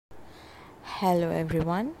Hello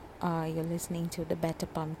everyone, you're listening to The Better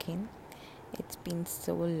Pumpkin. It's been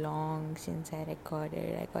so long since I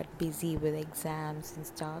recorded. I got busy with exams and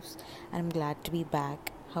stuffs, and I'm glad to be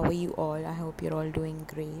back. How are you all? I hope you're all doing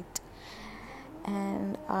great.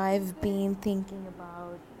 And I've been thinking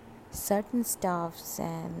about certain stuffs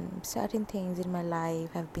and certain things in my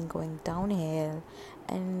life have been going downhill,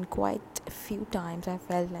 and quite a few times I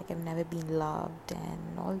felt like I've never been loved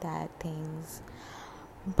and all that things.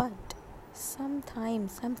 But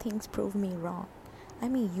sometimes some things prove me wrong. I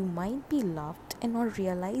mean, you might be loved and not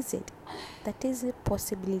realize it. That is a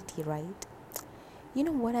possibility, right? You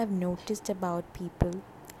know what I've noticed about people?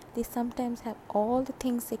 They sometimes have all the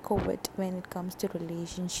things they covet when it comes to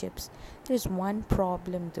relationships. There's one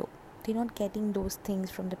problem though. They're not getting those things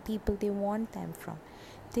from the people they want them from.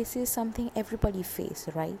 This is something everybody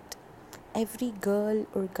faces, right? Every girl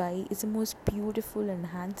or guy is the most beautiful and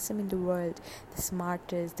handsome in the world, the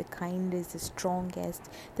smartest, the kindest, the strongest,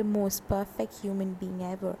 the most perfect human being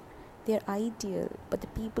ever. They're ideal, but the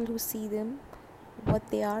people who see them, what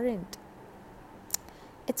they aren't.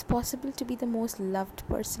 It's possible to be the most loved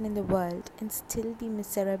person in the world and still be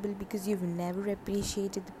miserable because you've never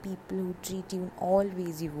appreciated the people who treat you in all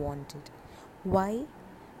ways you wanted. Why?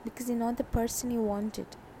 Because you're not the person you wanted.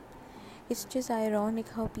 It's just ironic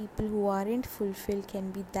how people who aren't fulfilled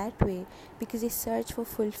can be that way because they search for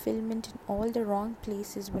fulfillment in all the wrong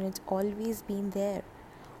places when it's always been there.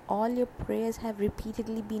 All your prayers have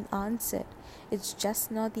repeatedly been answered. It's just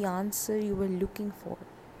not the answer you were looking for.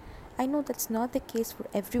 I know that's not the case for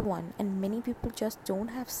everyone, and many people just don't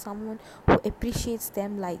have someone who appreciates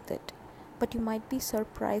them like that. But you might be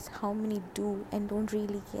surprised how many do and don't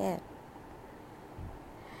really care.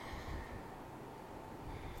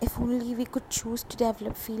 If only we could choose to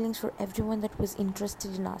develop feelings for everyone that was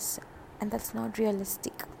interested in us. And that's not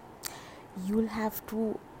realistic. You'll have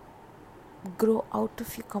to grow out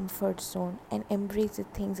of your comfort zone and embrace the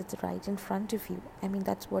things that's right in front of you. I mean,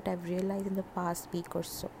 that's what I've realized in the past week or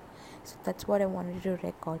so. So that's what I wanted to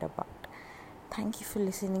record about. Thank you for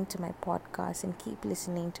listening to my podcast and keep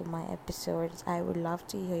listening to my episodes. I would love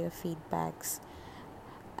to hear your feedbacks.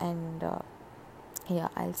 And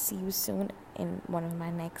I'll see you soon in one of my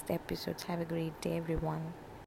next episodes. Have a great day, everyone.